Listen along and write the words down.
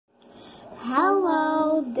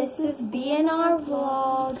Hello, this is BNR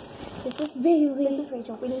Vlogs. This is Bailey. This is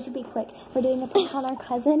Rachel. We need to be quick. We're doing a prank on our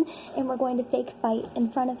cousin, and we're going to fake fight in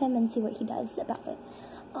front of him and see what he does about it.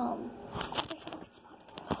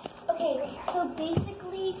 Okay, so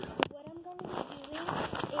basically what I'm going to be doing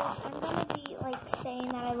is I'm going to be like saying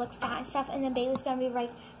that I look fat and stuff, and then Bailey's going to be like,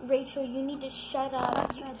 Rachel, you need to shut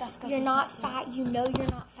up. That's good. You're not fat. You know you're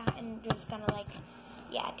not fat, and you're just going to like,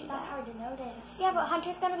 yeah, do that. That's hard to notice. Yeah, but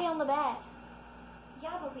Hunter's going to be on the bed.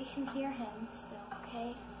 Yeah, but we can hear him still.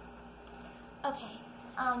 Okay. Okay.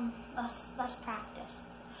 Let's practice.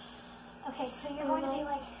 Okay, so you're going to be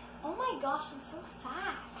like, oh my gosh, I'm so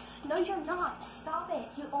fat. no, you're not. Stop it.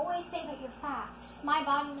 You always say that you're fat. It's my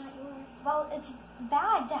body, not yours. Well, it's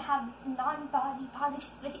bad to have non-body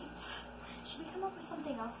positivity. Should we come up with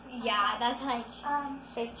something else? Yeah, that's like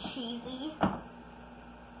so cheesy.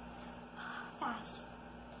 Fat.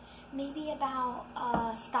 Maybe about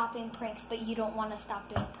stopping pranks, but you don't want to stop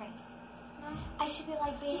doing pranks. No. I should be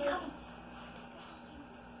like, baby. He's coming.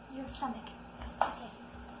 Your stomach. Okay.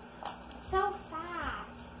 So fat.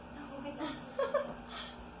 No, wait.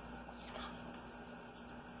 He's coming.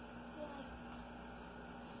 You're like,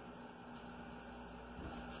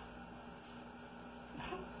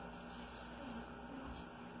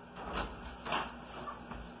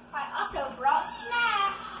 I also brought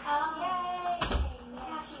snacks. Yay.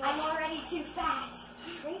 I'm already too fat.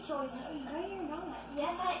 Rachel, no, you're not.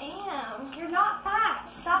 Yes, I am. You're not fat.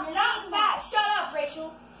 Stop You're saying not that. fat. Shut up,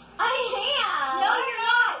 Rachel. I am. No, you're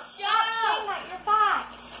not. Shut Stop saying up. that. You're fat.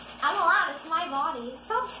 I'm allowed. It's my body.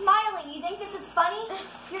 Stop smiling. You think this is funny?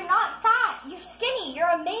 You're not fat. You're skinny. You're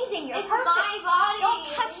amazing. You're It's perfect. my body. Don't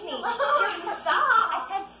touch me. You're perfect. Stop. I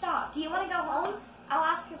said stop. Do you want to go home? I'll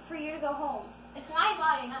ask for you to go home. It's my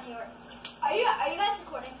body, not yours. Are you guys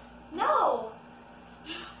recording? No.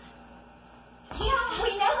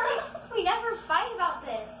 We never fight about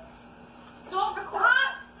this. Don't record.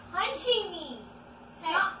 Stop punching me.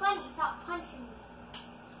 It's not funny. Stop punching me.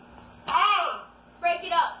 Hey, break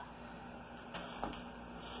it up.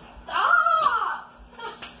 Stop.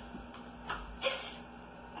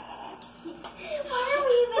 Why are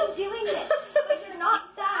we even doing this? But you're not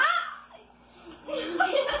fat.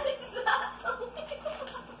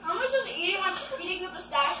 I was just eating the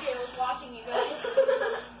pistachios watching you guys.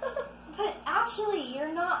 But actually,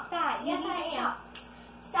 you're not fat. You Yes, need to I am. stop.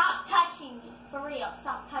 Stop touching me. For real.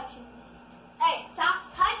 Stop touching me. Hey, stop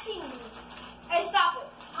touching me. Hey, stop it.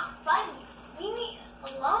 Not funny. Leave me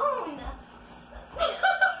alone.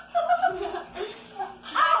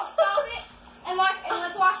 Stop it. And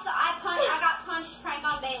let's watch the I got punched prank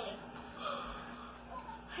on Bailey.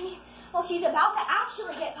 Well, she's about to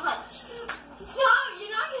actually get punched. Stop.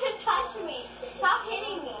 You're not going to touch me. Stop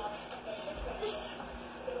hitting me.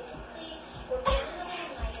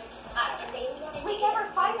 We never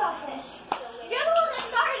fight about this. You're the one that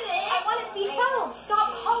started it. I want it to be settled.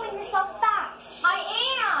 Stop calling yourself fat. I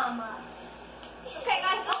am. Okay,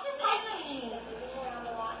 guys, let's just punch me.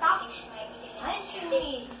 Stop punching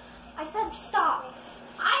me. I said stop.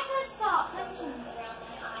 I said stop punching me.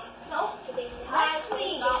 Nope. Punch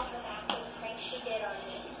me.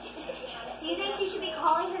 Do you think she should be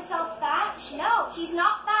calling herself fat? No, she's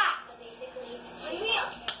not fat. Leave me alone.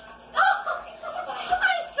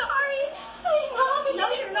 I'm sorry. No,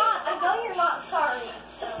 you're not. I know you're not sorry.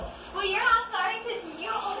 Well, you're not sorry because you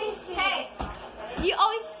always you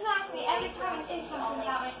always smack me every time I say something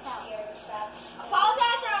about myself.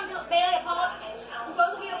 Apologize for Bailey.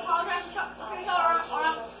 Both of you apologize to each other, or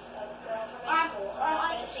I'm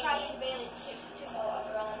unsubscribing to Bailey.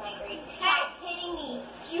 Hey, hitting me.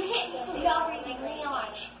 You hit me for no reason. Leave me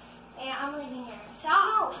alone. And I'm leaving here.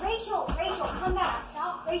 Stop. No, Rachel, come back.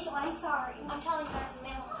 Stop. Rachel, I'm sorry. I'm telling her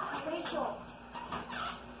now. Rachel.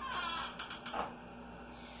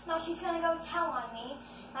 No, she's going to go tell on me.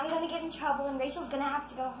 I'm going to get in trouble, and Rachel's going to have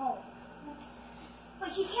to go home.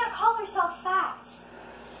 But she can't call herself fat.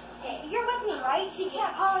 You're with me, right? She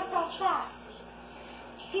can't call herself fat.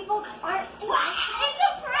 People aren't... It's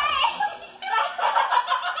a prank!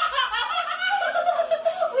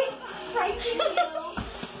 We pranked you.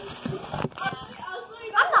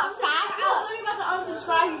 I'm not fat. I was literally about to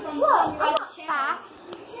unsubscribe you from your guys' channel.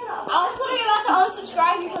 I was literally about to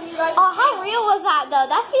unsubscribe you from your guys' channel. How real was that though?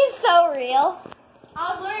 That seems so real. I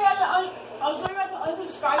was literally about to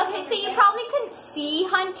unsubscribe you. Okay, so you probably couldn't see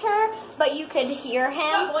Hunter, but you could hear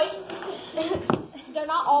him. boys. They're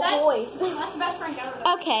not all boys. That's the best prank ever.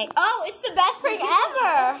 Okay. Oh, it's the best prank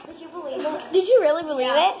ever. Did you believe it? Did you really believe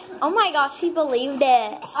it? Oh my gosh, he believed it.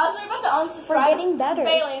 I was about to unsubscribe. We're getting better.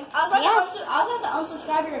 Bailey, I was about Yes. to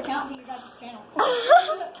unsubscribe your account to your guys' channel.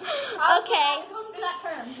 Okay. after that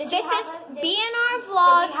term. Did This you have is a- did- BNR did we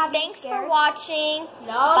Vlogs. have you Thanks for scared? watching.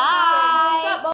 No. Bye.